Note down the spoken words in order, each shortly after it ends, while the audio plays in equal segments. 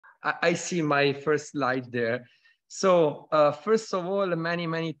I see my first slide there. So first of all,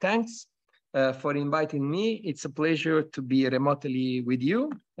 many thanks for inviting me. It's a pleasure to be remotely with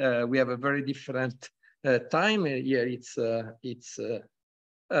you. We have a very different time. Here it's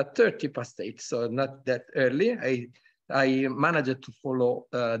 30 past 8, so not that early. I managed to follow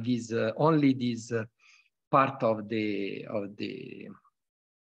only this part of this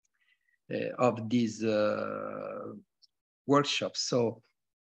workshop. So,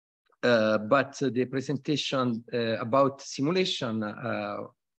 but the presentation about simulation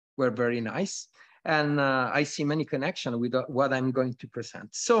were very nice, and I see many connections with what I'm going to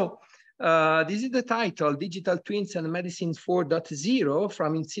present. So. This is the title, Digital Twins and Medicine 4.0,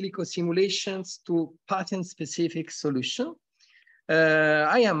 from in silico simulations to patent-specific solution.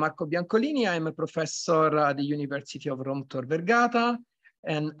 I am Marco Biancolini. I'm a professor at the University of Roma Vergata,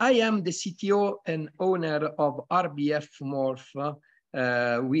 and I am the CTO and owner of RBF Morph.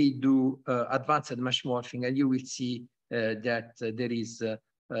 We do advanced mesh morphing, and you will see that there is,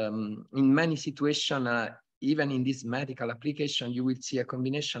 in many situations, even in this medical application, you will see a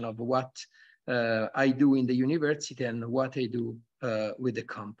combination of what I do in the university and what I do with the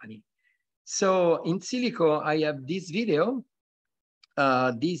company. So in silico, I have this video.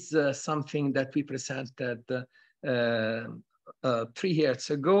 This is something that we presented 3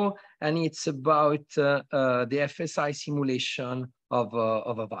 years ago, and it's about the FSI simulation of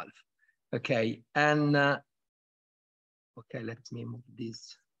a valve. Okay, and okay, let me move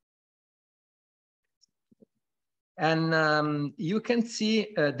this. And you can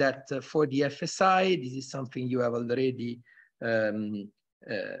see that for the FSI, this is something you have already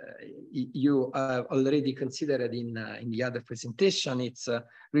considered in the other presentation. It's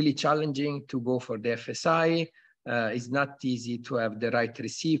really challenging to go for the FSI. It's not easy to have the right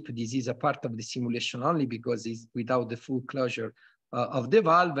receipt. This is a part of the simulation only because it's without the full closure of the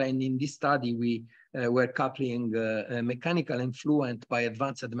valve. And in this study, we were coupling mechanical effluent by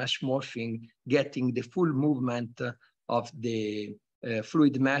advanced mesh morphing, getting the full movement of the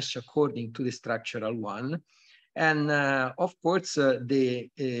fluid mesh according to the structural one. And of course, the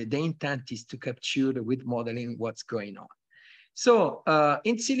intent is to capture with modeling what's going on. So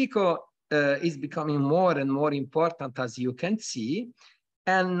in silico is becoming more and more important, as you can see.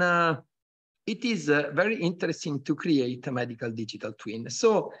 And it is very interesting to create a medical digital twin.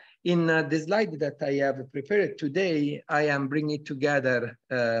 So in the slide that I have prepared today, I am bringing together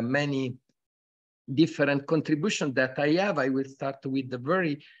many different contributions that I have. I will start with a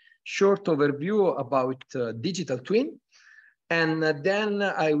very short overview about digital twin. And then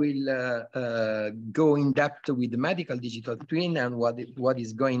I will go in depth with the medical digital twin and what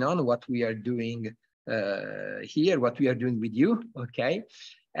is going on, what we are doing here, what we are doing with you, okay?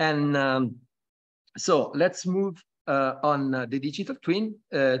 And so let's move on the digital twin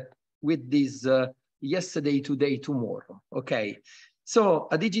with this yesterday, today, tomorrow, okay? So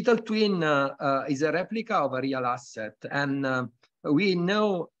a digital twin is a replica of a real asset. And we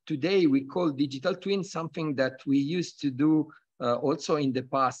know today we call digital twin something that we used to do also in the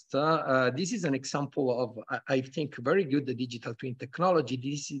past. This is an example of, I think, very good digital twin technology.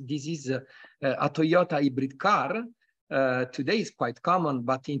 This is a Toyota hybrid car. Today is quite common,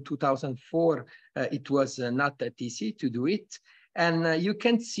 but in 2004, it was not that easy to do it. And you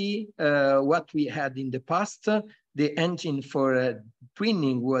can see what we had in the past. The engine for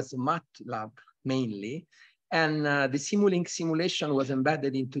twinning was MATLAB mainly. And the Simulink simulation was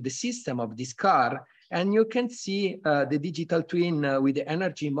embedded into the system of this car. And you can see the digital twin with the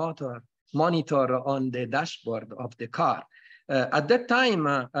energy monitor on the dashboard of the car. At that time,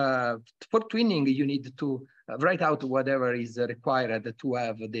 for twinning, you need to write out whatever is required to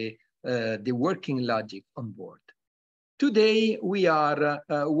have the working logic on board. Today, we are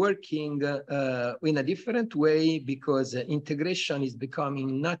working in a different way because integration is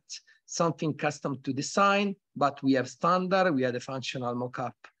becoming not something custom to design, but we have standard, we have the functional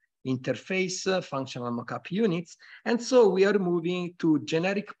mockup interface, functional mockup units. And so we are moving to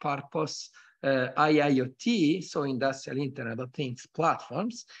generic purpose IIoT, so industrial Internet of Things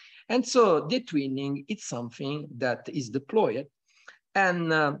platforms. And so the twinning is something that is deployed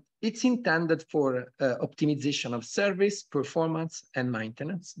and it's intended for optimization of service, performance, and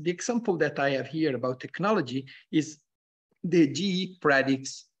maintenance. The example that I have here about technology is the GE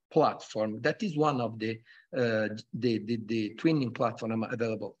Predix platform. That is one of the twinning platform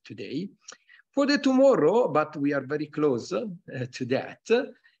available today. For the tomorrow, but we are very close to that,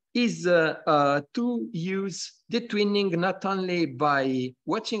 is to use the twinning not only by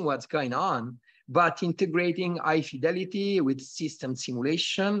watching what's going on, but integrating high fidelity with system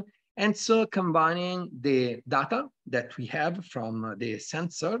simulation And so combining the data that we have from the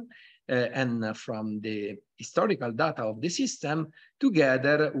sensor and from the historical data of the system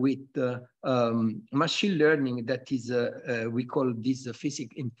together with machine learning that is, we call this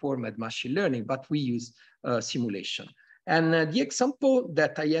physics-informed machine learning, but we use simulation. And the example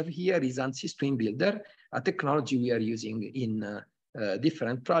that I have here is ANSYS Twin Builder, a technology we are using in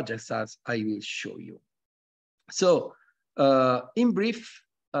different projects, as I will show you. So in brief,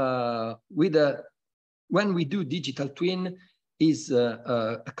 when we do digital twin is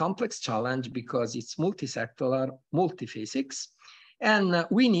a complex challenge because it's multi-sectoral, multi-physics, and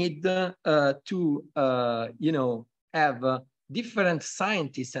we need to have different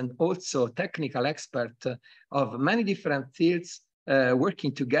scientists and also technical experts of many different fields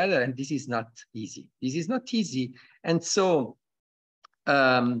working together, and this is not easy. This is not easy, and so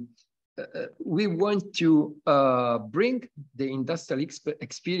we want to bring the industrial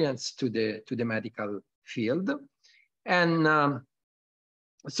experience to the medical field. And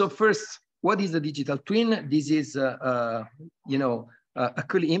so first, what is the digital twin? This is, a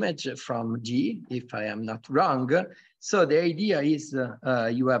cool image from GE, if I am not wrong. So the idea is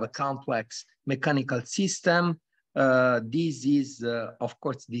you have a complex mechanical system. This is, of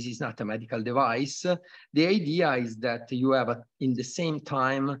course, this is not a medical device. The idea is that you have, in the same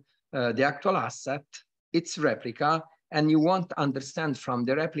time, the actual asset, its replica, and you want to understand from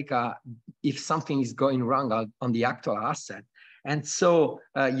the replica if something is going wrong on the actual asset. And so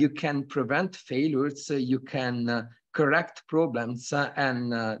you can prevent failures, you can correct problems,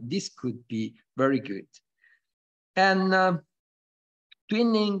 and this could be very good. And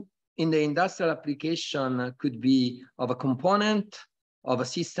twinning in the industrial application could be of a component, of a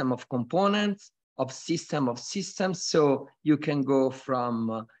system of components, of system of systems. So you can go from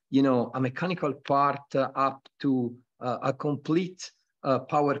a mechanical part up to a complete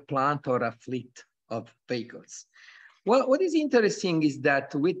power plant or a fleet of vehicles. Well, what is interesting is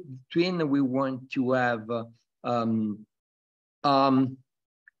that with twin, we want to have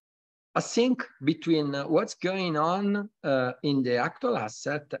a sync between what's going on in the actual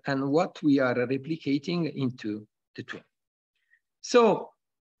asset and what we are replicating into the twin. So,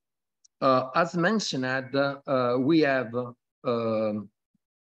 as mentioned, we have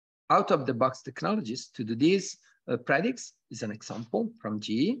out-of-the-box technologies to do this. Predix is an example from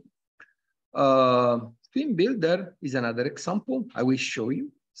GE. Twin Builder is another example. I will show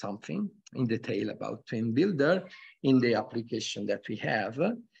you something in detail about Twin Builder in the application that we have.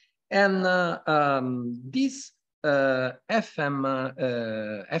 And this FMI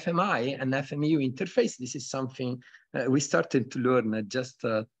and FMU interface, this is something we started to learn just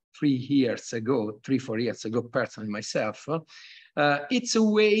 4 years ago personally myself. It's a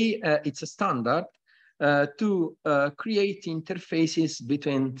way, it's a standard to create interfaces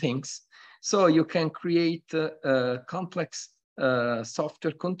between things. So you can create complex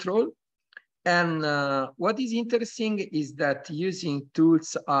software control. And what is interesting is that using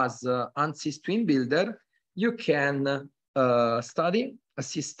tools as ANSYS Twin Builder, you can study a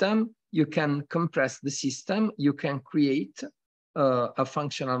system, you can compress the system, you can create a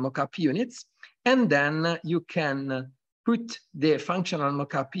functional mockup units, and then you can put the functional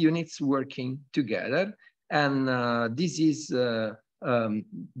mockup units working together. And this is the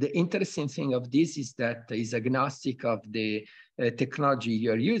interesting thing of this is that it's agnostic of the technology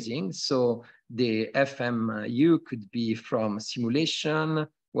you're using. So the FMU could be from simulation,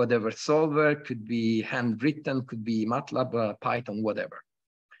 whatever solver, could be handwritten, could be MATLAB, Python, whatever.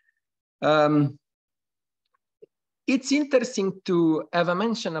 It's interesting to have a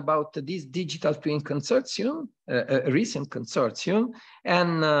mention about this digital twin consortium, a recent consortium,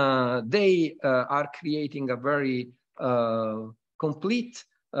 and they are creating a very complete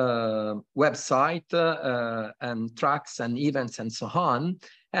website and tracks and events and so on.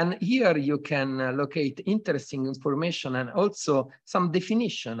 And here you can locate interesting information and also some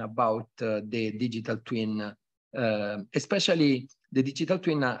definition about the digital twin, especially the digital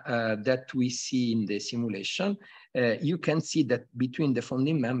twin that we see in the simulation. You can see that between the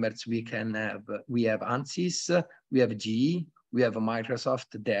founding members, we have ANSYS, we have GE, we have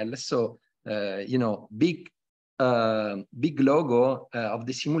Microsoft, Dell. So, big logo of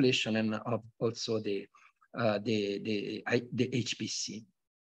the simulation and of also the HPC.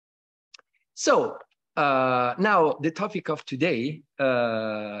 So now the topic of today,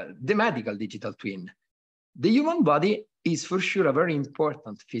 the medical digital twin. The human body is for sure a very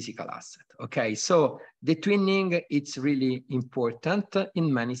important physical asset. Okay, so the twinning, it's really important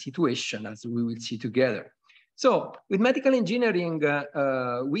in many situations, as we will see together. So with medical engineering,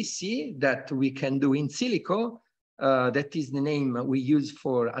 we see that we can do in silico that is the name we use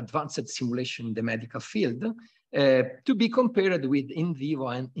for advanced simulation in the medical field, to be compared with in vivo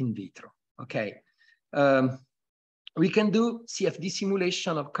and in vitro, okay? We can do CFD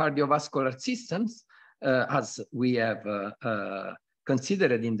simulation of cardiovascular systems, as we have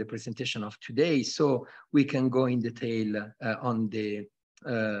considered in the presentation of today. So we can go in detail on the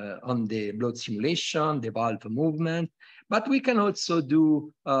blood simulation, the valve movement, but we can also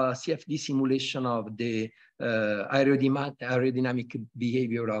do CFD simulation of the aerodynamic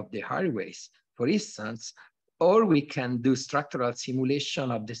behavior of the airways, for instance, or we can do structural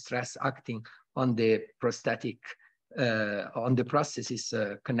simulation of the stress acting on the prosthetic, on the processes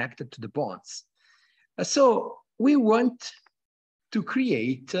connected to the bones. So we want to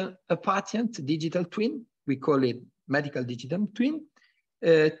create a patent digital twin, we call it medical digital twin,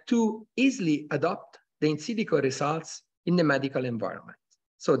 to easily adopt the in silico results in the medical environment.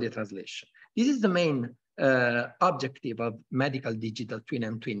 So the translation. This is the main objective of medical digital twin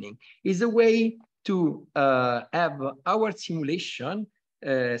and twinning, is a way to have our simulation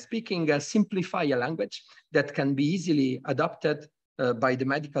speaking a simplified language that can be easily adopted by the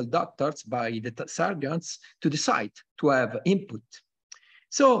medical doctors, by the surgeons to decide to have input.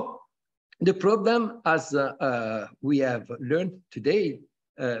 So the problem, as we have learned today,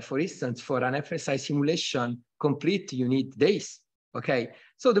 for instance, for an FSI simulation complete, you need days, okay?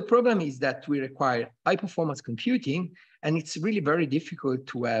 So the problem is that we require high performance computing, and it's really very difficult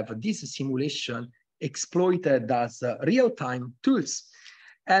to have this simulation exploited as real-time tools.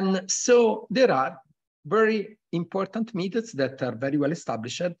 And so there are very important methods that are very well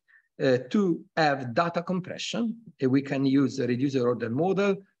established to have data compression. We can use a reducer order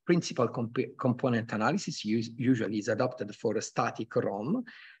model. Principal component analysis usually is adopted for a static ROM,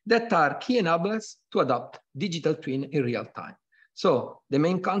 that are key enablers to adopt digital twin in real time. So the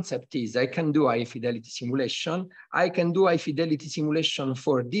main concept is I can do high fidelity simulation. I can do high fidelity simulation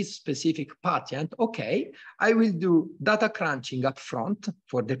for this specific patent. Okay, I will do data crunching up front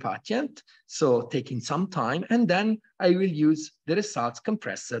for the patent, so taking some time, and then I will use the results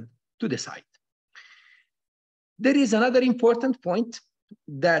compressed to the site. There is another important point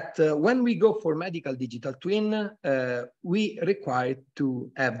that when we go for medical digital twin, we require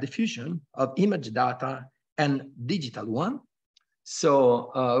to have the fusion of image data and digital one.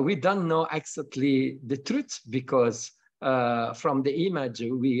 So we don't know exactly the truth, because from the image,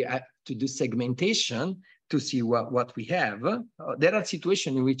 we have to do segmentation to see what we have. There are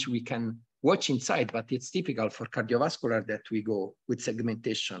situations in which we can watch inside, but it's typical for cardiovascular that we go with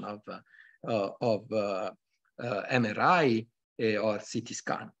segmentation of MRI or CT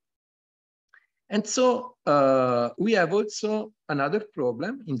scan. And so we have also another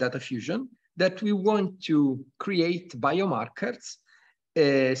problem in data fusion, that we want to create biomarkers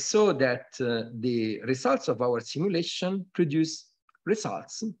so that the results of our simulation produce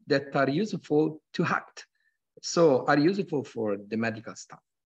results that are useful to act, so are useful for the medical staff.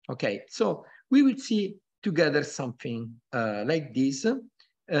 Okay, so we will see together something like this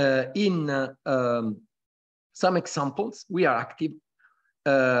in some examples. We are active.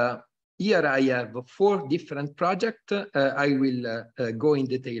 Here I have 4 different projects. I will go in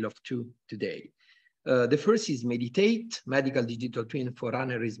detail of 2 today. The first is Meditate, medical digital twin for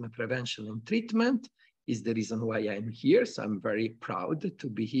aneurysm prevention and treatment, is the reason why I'm here. So I'm very proud to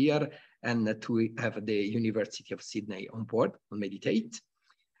be here and to have the University of Sydney on board on Meditate.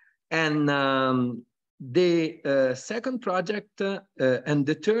 And the second project and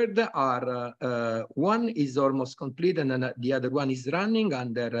the third are, one is almost complete and then the other one is running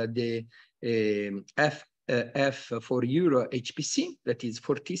under the F for Euro HPC, that is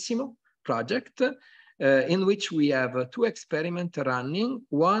Fortissimo project, in which we have 2 experiments running.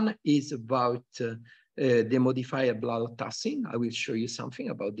 One is about the modified blood testing. I will show you something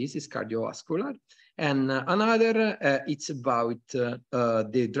about this, is cardiovascular. And another, it's about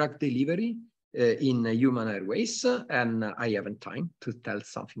the drug delivery in human airways, and I haven't time to tell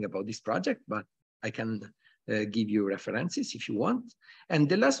something about this project, but I can give you references if you want. And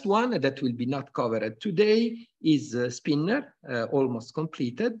the last one that will be not covered today is Spinner, almost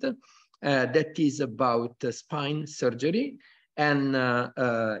completed, that is about spine surgery. And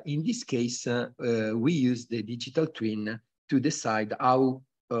in this case, we use the digital twin to decide how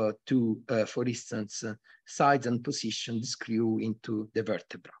to, for instance, size and position the screw into the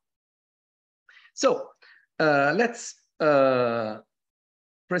vertebra. So let's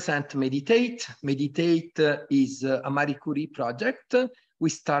present Meditate. Meditate is a Marie Curie project. We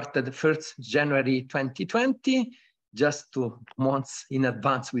started 1st January 2020, just 2 months in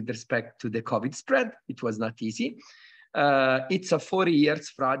advance with respect to the COVID spread. It was not easy. It's a 4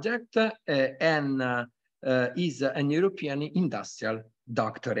 years project, and is an European industrial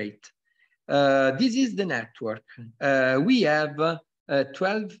doctorate. This is the network. We have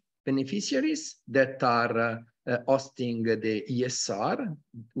 12 beneficiaries that are hosting the ESR.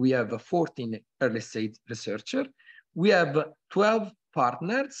 We have 14 early stage researchers. We have 12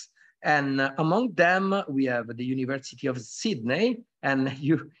 partners, and among them, we have the University of Sydney. And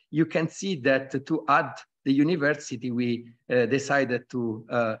you can see that to add the university, we decided to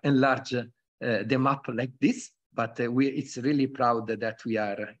enlarge the map like this, but it's really proud that we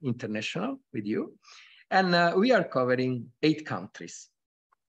are international with you. And we are covering 8 countries.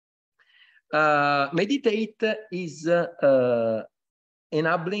 Meditate is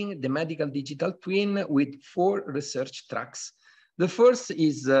enabling the medical digital twin with 4 research tracks. The first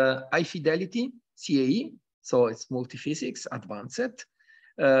is high fidelity, CAE, so it's multiphysics, advanced.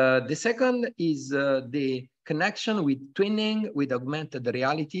 The second is the connection with twinning with augmented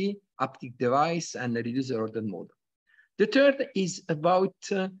reality, haptic device, and a reduced ordered model. The third is about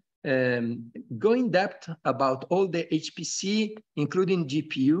going depth about all the HPC, including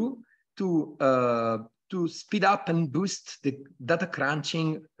GPU, to speed up and boost the data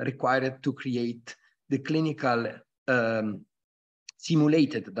crunching required to create the clinical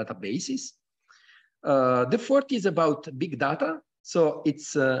simulated databases. The fourth is about big data. So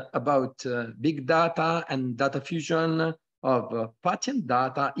it's about big data and data fusion of patient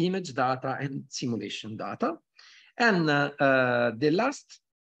data, image data, and simulation data. And the last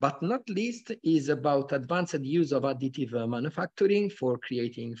but not least is about advanced use of additive manufacturing for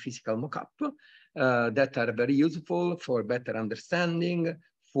creating physical mock-up that are very useful for better understanding,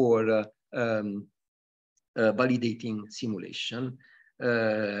 for validating simulation.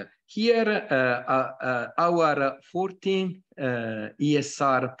 Here, our 14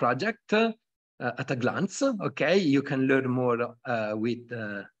 ESR project at a glance, okay? You can learn more with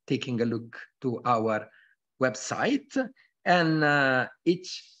taking a look to our website, and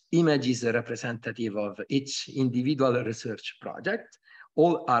each image is a representative of each individual research project.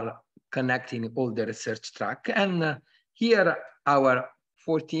 All are connecting all the research track, and here our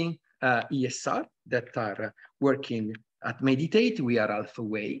 14 ESR that are working at Meditate. We are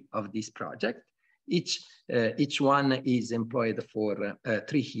halfway of this project. Each one is employed for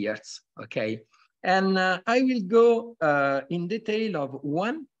 3 years, okay? And I will go in detail of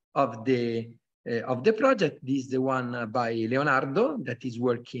one of the project. This is the one by Leonardo that is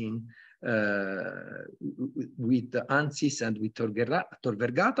working with ANSYS and with Tor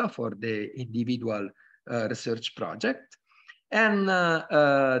Vergata for the individual research project. And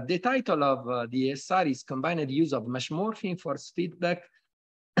the title of the ESR is Combined Use of Mesh Morphing for Feedback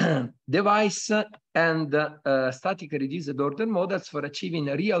Device and Static Reduced Order Models for Achieving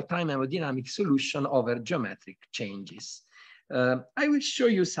a Real-Time Hemodynamic Solution over Geometric Changes. I will show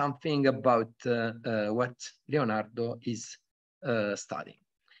you something about what Leonardo is studying.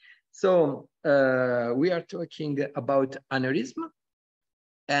 So we are talking about aneurysm,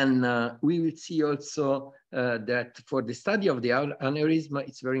 and we will see also that for the study of the aneurysm,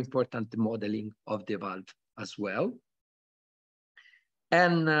 it's very important the modeling of the valve as well.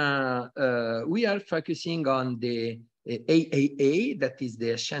 And we are focusing on the AAA, that is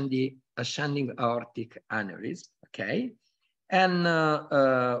the ascending aortic aneurysm, okay? And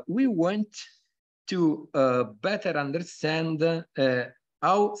we want to better understand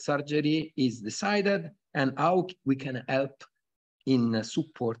how surgery is decided and how we can help in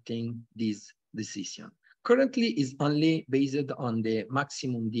supporting this decision. Currently is only based on the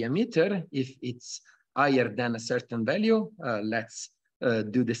maximum diameter. If it's higher than a certain value, let's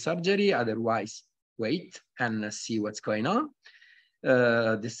do the surgery, otherwise wait and see what's going on.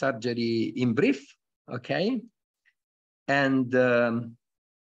 The surgery in brief, okay? And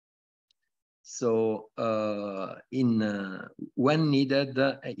when needed,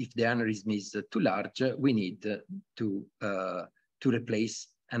 if the aneurysm is too large, we need to replace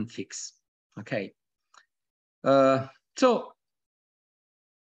and fix, okay? So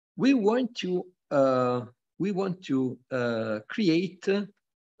we want to create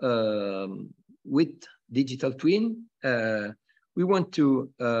with digital twin. We want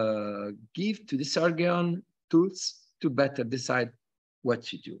to give to the surgeon tools to better decide what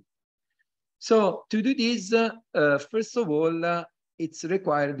to do. So to do this, first of all, it's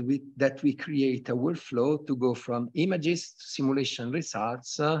required that we create a workflow to go from images to simulation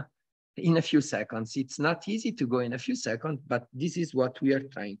results in a few seconds. It's not easy to go in a few seconds, but this is what we are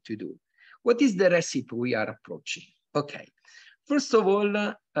trying to do. What is the recipe we are approaching? Okay, first of all,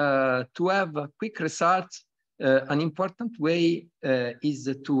 to have quick results, an important way is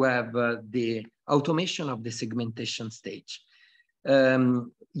to have the automation of the segmentation stage.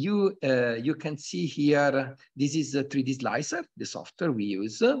 you can see here, this is a 3D slicer, the software we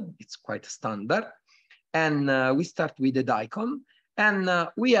use. It's quite standard. And we start with the DICOM. And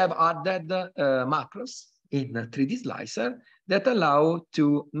we have added macros in a 3D slicer that allow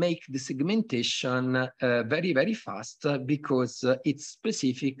to make the segmentation very, very fast because it's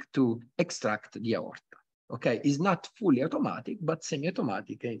specific to extract the aorta. Okay, it's not fully automatic, but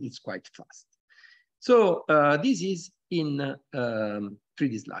semi-automatic, it's quite fast. So this is in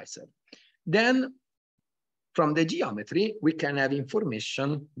 3D slicer. Then from the geometry, we can have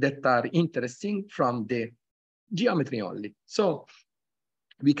information that are interesting from the geometry only. So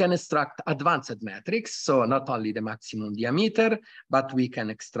we can extract advanced metrics, so not only the maximum diameter, but we can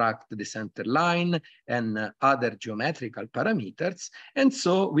extract the center line and other geometrical parameters. And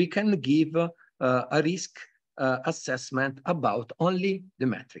so we can give a risk assessment about only the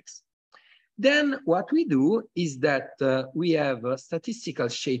metrics. Then what we do is that we have statistical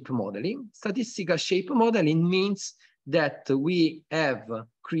shape modeling. Statistical shape modeling means that we have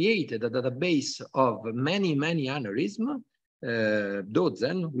created a database of many, many aneurysms,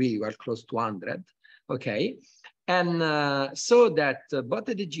 dozen, we were close to 100, okay? And so that both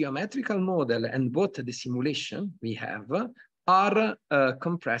the geometrical model and both the simulation we have are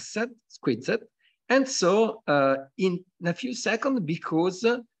compressed, squeezed. And so in a few seconds, because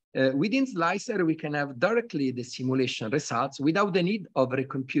within Slicer, we can have directly the simulation results without the need of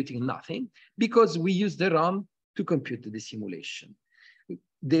recomputing nothing, because we use the ROM to compute the simulation.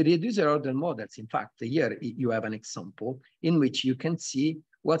 The reducer order models, in fact, here you have an example in which you can see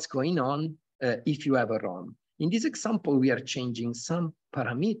what's going on if you have a ROM. In this example, we are changing some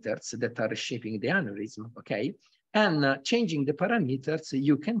parameters that are shaping the aneurysm, okay? And changing the parameters,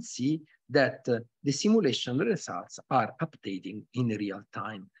 you can see that the simulation results are updating in real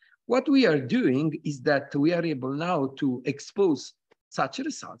time. What we are doing is that we are able now to expose such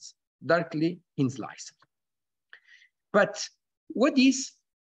results directly in Slicer. But what is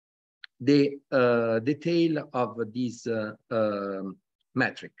the detail of this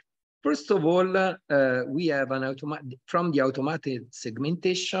metric? First of all, we have an from the automated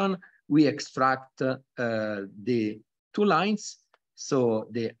segmentation, we extract the two lines, so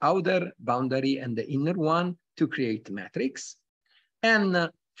the outer boundary and the inner one, to create metrics.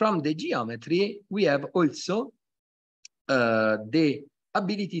 And from the geometry, we have also the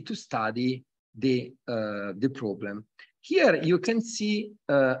ability to study the problem. Here you can see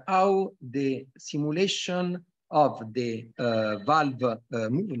how the simulation of the valve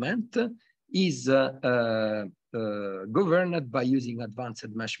movement is governed by using advanced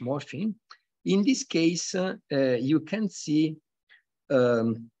mesh morphing. In this case, you can see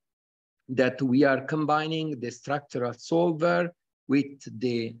that we are combining the structural solver with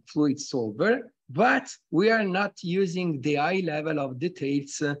the fluid solver, but we are not using the high level of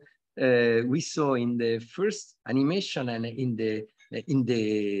details we saw in the first animation and in the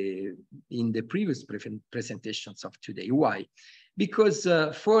previous presentations of today. Why? Because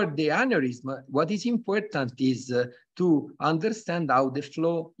for the aneurysm, what is important is to understand how the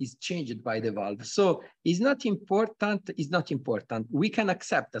flow is changed by the valve. So it's not important. We can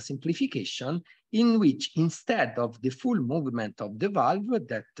accept a simplification in which, instead of the full movement of the valve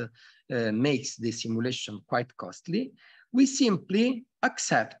that makes the simulation quite costly, we simply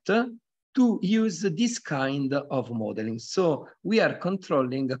accept to use this kind of modeling. So we are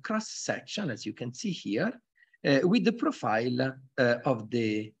controlling a cross section, as you can see here, with the profile of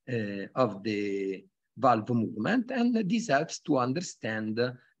the valve movement, and this helps to understand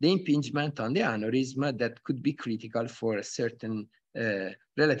the impingement on the aneurysm that could be critical for a certain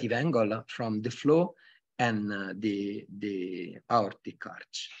relative angle from the flow and the aortic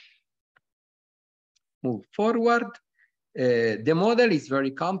arch. Move forward. The model is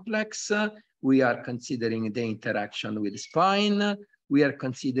very complex. We are considering the interaction with the spine. We are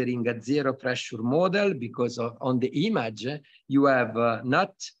considering a zero pressure model because on the image, you have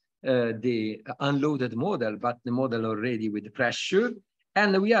not the unloaded model, but the model already with pressure.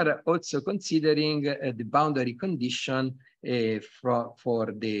 And we are also considering the boundary condition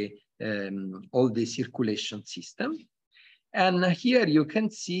for the all the circulation system. And here you can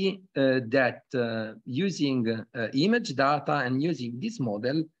see that using image data and using this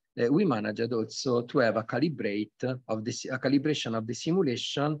model, we managed also to have a calibration of the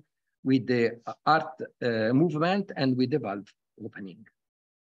simulation with the heart movement and with the valve opening.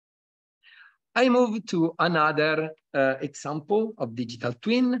 I move to another example of digital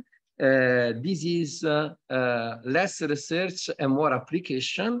twin. This is less research and more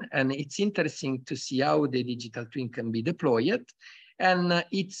application, and it's interesting to see how the digital twin can be deployed. And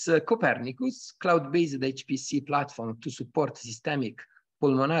it's Copernicus, cloud-based HPC platform to support systemic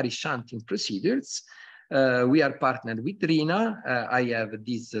pulmonary shunting procedures. We are partnered with RINA. I have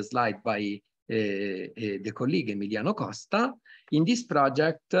this slide by the colleague Emiliano Costa. In this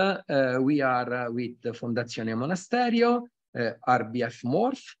project, we are with the Fondazione Monasterio, RBF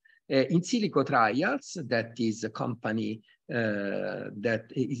Morph, in silico trials, that is a company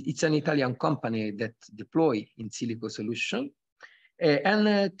it's an Italian company that deploy in silico solution,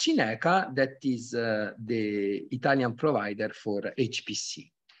 and Cineca, that is the Italian provider for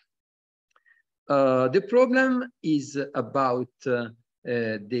HPC. The problem is about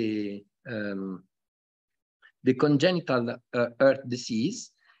the congenital heart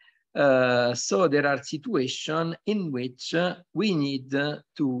disease. So there are situations in which we need to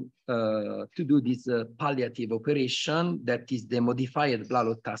do this palliative operation, that is the modified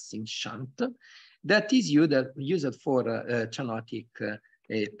blood tassing shunt, that is used for cyanotic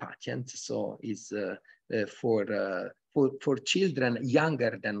patients. So is for children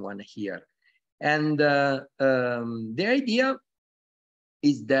younger than 1 year. And the idea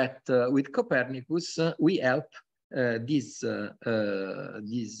is that with Copernicus, we help this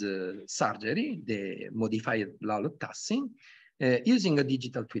surgery, the modified blood tassing, using a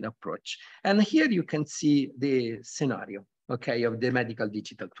digital twin approach. And here you can see the scenario, okay, of the medical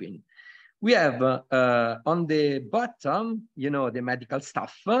digital twin. We have on the bottom, the medical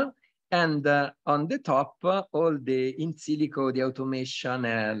stuff, and on the top, all the in silico, the automation,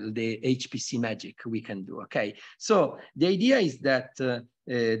 and the HPC magic we can do, okay? So the idea is that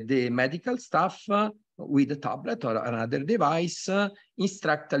the medical stuff with a tablet or another device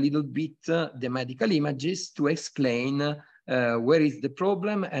instruct a little bit the medical images to explain where is the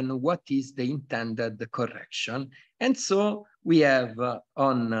problem and what is the intended correction. And so we have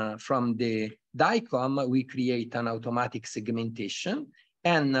from the DICOM, we create an automatic segmentation.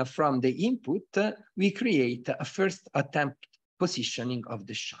 And from the input, we create a first attempt positioning of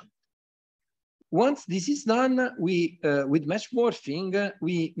the shunt. Once this is done, we with mesh morphing,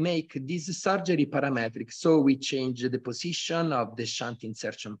 we make this surgery parametric. So we change the position of the shunt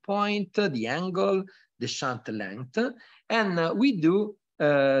insertion point, the angle, the shunt length, and we do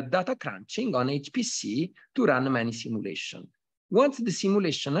data crunching on HPC to run many simulations. Once the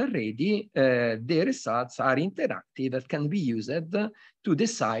simulations are ready, the results are interactive and can be used to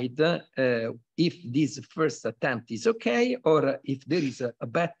decide if this first attempt is okay or if there is a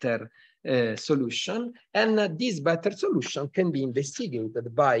better solution. And this better solution can be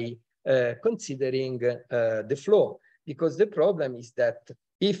investigated by considering the flow, because the problem is that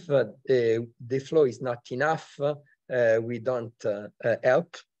if the flow is not enough, we don't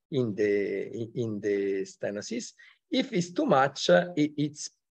help in the stenosis. If it's too much, it's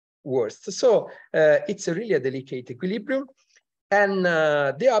worse. So it's really a delicate equilibrium. And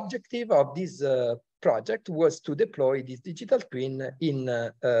the objective of this project was to deploy this digital twin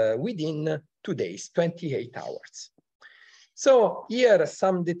within 2 days, 28 hours. So here are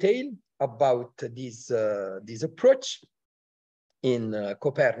some detail about this approach in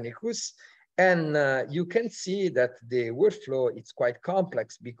Copernicus. And you can see that the workflow is quite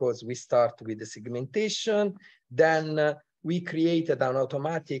complex because we start with the segmentation, then we created an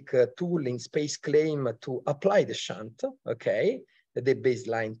automatic tool in space claim to apply the shunt, okay, the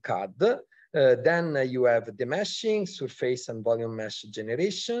baseline CAD. Then you have the meshing, surface and volume mesh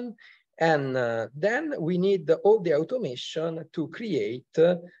generation. And then we need all the automation to create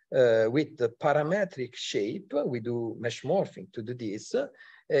with the parametric shape. We do mesh morphing to do this.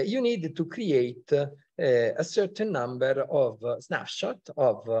 You need to create a certain number of snapshots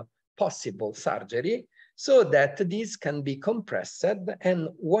of possible surgery so that these can be compressed, and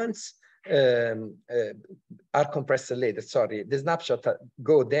once are compressed later, sorry, the snapshot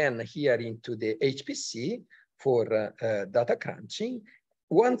go then here into the HPC for data crunching.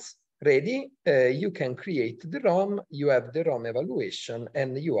 Once ready, you can create the ROM, you have the ROM evaluation,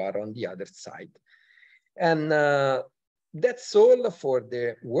 and you are on the other side. And that's all for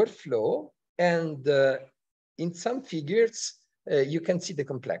the workflow. And in some figures, you can see the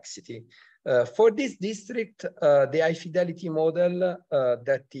complexity. For this district, the high fidelity model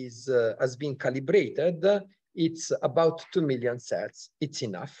that is has been calibrated, it's about 2 million cells. It's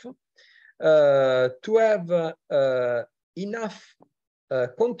enough. To have enough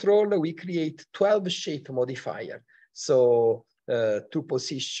control, we create 12 shape modifier. So 2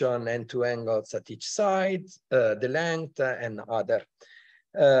 position and 2 angles at each side, the length and other.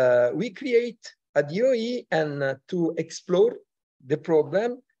 We create a DOE, and to explore the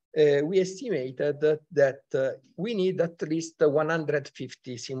problem, we estimated that we need at least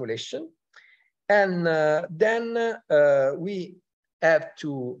 150 simulation. And then we have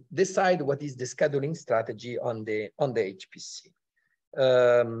to decide what is the scheduling strategy on the HPC.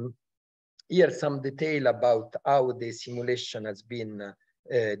 here some detail about how the simulation has been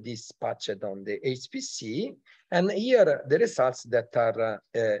dispatched on the HPC. And here the results that are,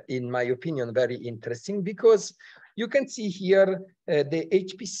 in my opinion, very interesting, because you can see here the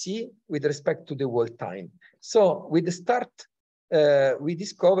HPC with respect to the wall time. So with the start, we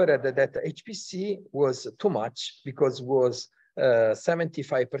discovered that HPC was too much, because it was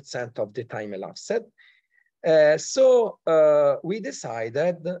 75% of the time elapsed. So we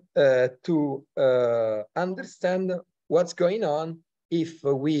decided to understand what's going on if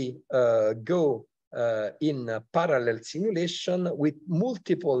we go in a parallel simulation with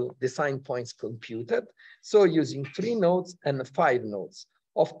multiple design points computed. So using 3 nodes and 5 nodes.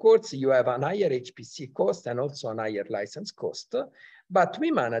 Of course, you have an higher HPC cost and also an higher license cost, but we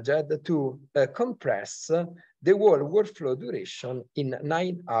managed to compress the whole workflow duration in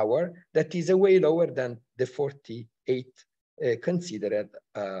 9 hours. That is way lower than the 48 considered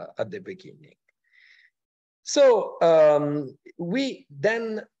at the beginning. So we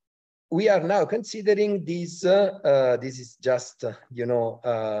are now considering this. This is just, you know,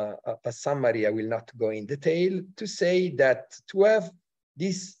 a summary. I will not go in detail to say that to have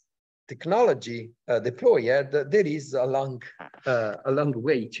this technology deployed, there is a long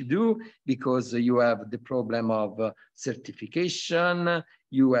way to do, because you have the problem of certification,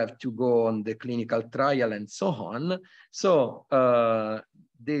 you have to go on the clinical trial and so on. So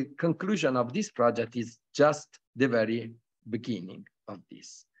the conclusion of this project is just the very beginning of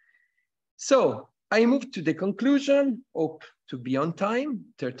this. So I move to the conclusion, hope to be on time,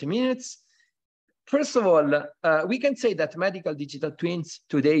 30 minutes. First of all, we can say that medical digital twins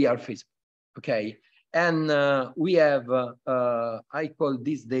today are feasible, okay? And we have, I call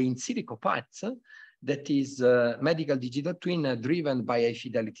this the in silico paths, that is medical digital twin driven by high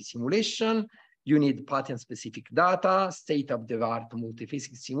fidelity simulation. You need pattern-specific data, state-of-the-art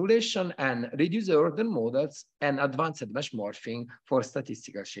multi-physics simulation, and reduced order models and advanced mesh morphing for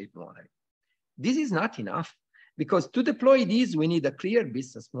statistical shape modeling. This is not enough, because to deploy this, we need a clear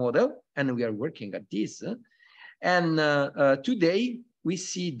business model, and we are working at this. And today, we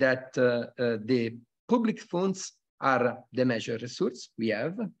see that the public funds are the major resource we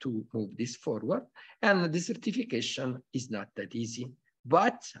have to move this forward, and the certification is not that easy.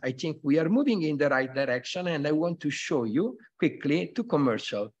 But I think we are moving in the right direction, and I want to show you quickly to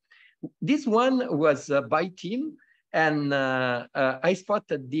commercial. This one was by team, and I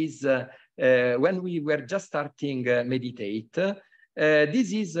spotted this when we were just starting Meditate.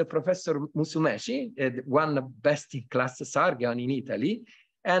 This is Professor Musumeci, one best-in-class surgeon in Italy.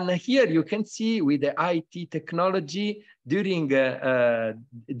 And here you can see with the IT technology during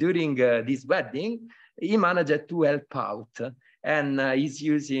this wedding, he managed to help out. And he's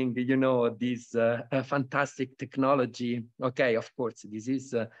using, you know, this fantastic technology. Okay, of course, this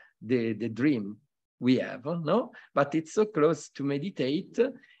is the dream we have, no? But it's so close to Meditate.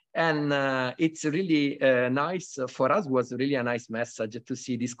 And it's really nice for us, was really a nice message to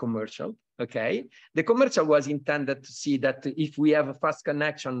see this commercial, okay? The commercial was intended to see that if we have a fast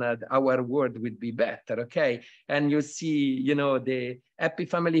connection, our world would be better, okay? And you see, you know, the happy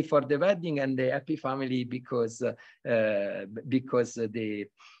family for the wedding and the happy family because the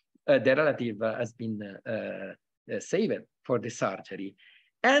relative has been saved for the surgery.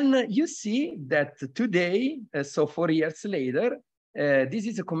 And you see that today, so 4 years later, this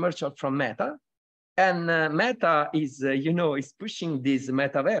is a commercial from Meta, and Meta is, you know, is pushing this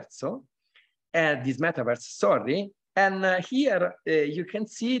metaverse, sorry. And here you can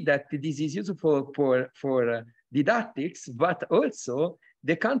see that this is useful for didactics, but also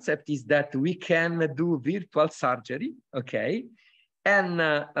the concept is that we can do virtual surgery, okay? And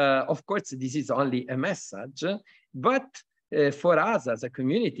of course, this is only a message, but for us as a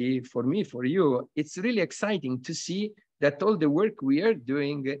community, for me, for you, it's really exciting to see that all the work we are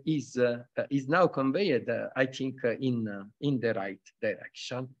doing is now conveyed, I think, in the right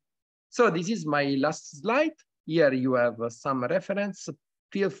direction. So this is my last slide. Here you have some reference.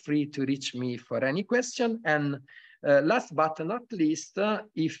 Feel free to reach me for any question. And last but not least,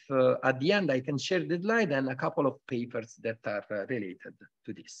 if at the end I can share the slide and a couple of papers that are related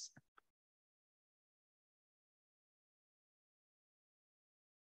to this.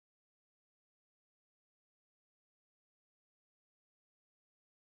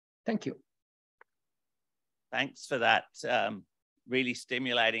 Thank you. Thanks for that really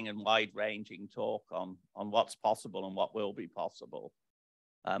stimulating and wide-ranging talk on what's possible and what will be possible.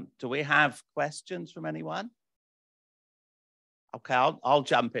 Do we have questions from anyone? Okay, I'll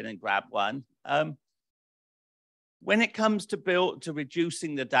jump in and grab one. When it comes to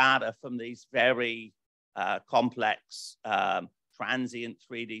reducing the data from these very complex transient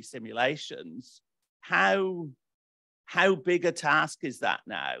 3D simulations. How big a task is that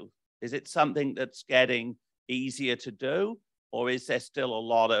now? Is it something that's getting easier to do, or is there still a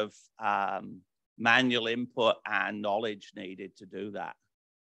lot of manual input and knowledge needed to do that?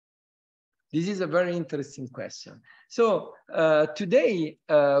 This is a very interesting question. So today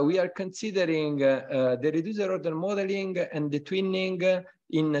we are considering the reducer order modeling and the twinning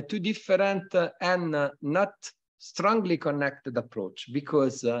in two different and not strongly connected approach,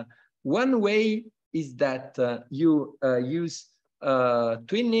 because one way is that you use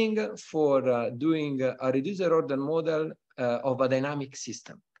twinning for doing a reducer order model of a dynamic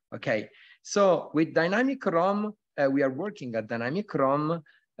system. Okay, so with dynamic ROM, we are working at dynamic ROM.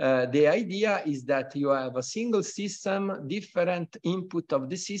 The idea is that you have a single system, different input of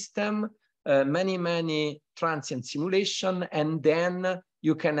the system, many transient simulation, and then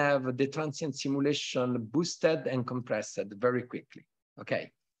you can have the transient simulation boosted and compressed very quickly.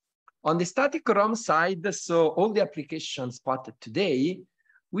 Okay. On the static ROM side, so all the applications spotted today,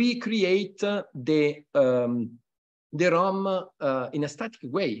 we create the ROM in a static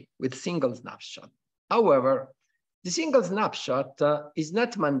way with single snapshot. However, the single snapshot is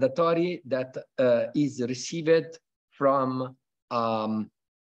not mandatory that is received from a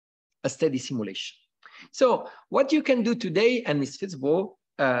steady simulation. So what you can do today, and is feasible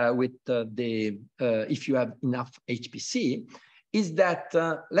with if you have enough HPC, is that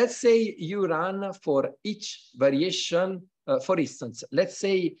let's say you run for each variation. For instance, let's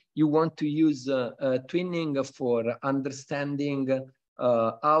say you want to use twinning for understanding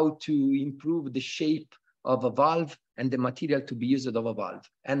how to improve the shape of a valve and the material to be used of a valve.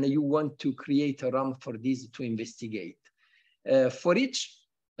 And you want to create a ROM for this to investigate. For each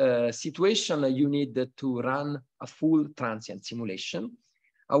situation, you need to run a full transient simulation.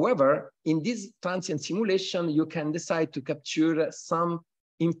 However, in this transient simulation, you can decide to capture some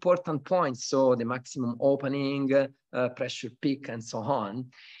important points. So the maximum opening, pressure peak, and so on.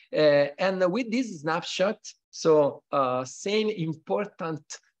 And with this snapshot, so same important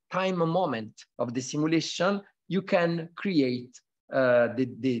time moment of the simulation, you can create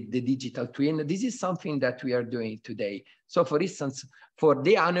the digital twin. This is something that we are doing today. So for instance, for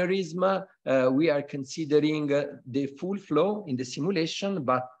the aneurysm, we are considering the full flow in the simulation,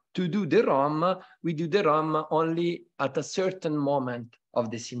 but to do the ROM, we do the ROM only at a certain moment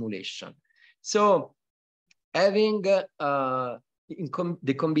of the simulation. So having the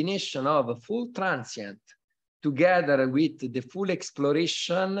combination of a full transient together with the full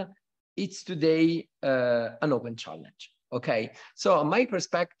exploration, it's today an open challenge. Okay, so my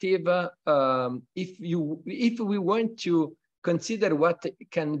perspective, if we want to consider what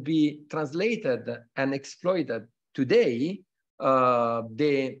can be translated and exploited today,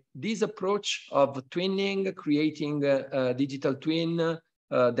 this approach of twinning, creating a digital twin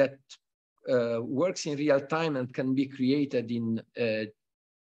that works in real time and can be created in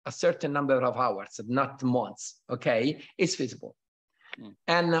a certain number of hours, not months, okay, is feasible.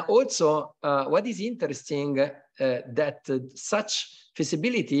 And also, what is interesting that such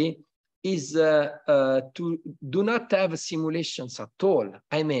feasibility is to do not have simulations at all.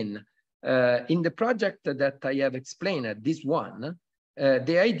 I mean, in the project that I have explained, this one,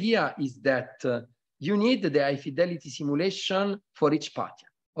 the idea is that you need the high fidelity simulation for each pattern.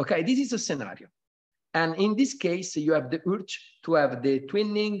 Okay, this is a scenario. And in this case, you have the urge to have the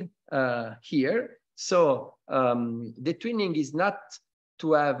twinning here. So the twinning is not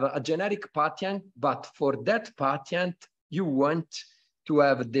to have a generic pattern, but for that pattern, you want to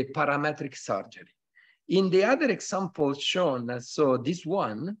have the parametric surgery. In the other example shown, so this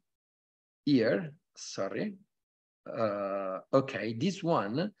one here, sorry, okay, this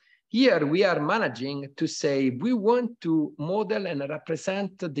one, here we are managing to say we want to model and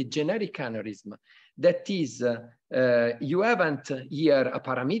represent the generic aneurysm. That is, you haven't here a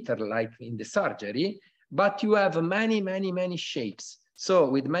parameter like in the surgery, but you have many shapes. So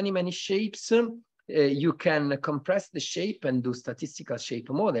with many shapes, you can compress the shape and do statistical shape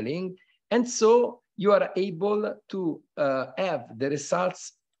modeling. And so you are able to have the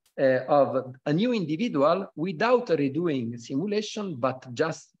results of a new individual without redoing simulation, but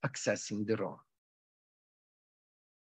just accessing the ROM.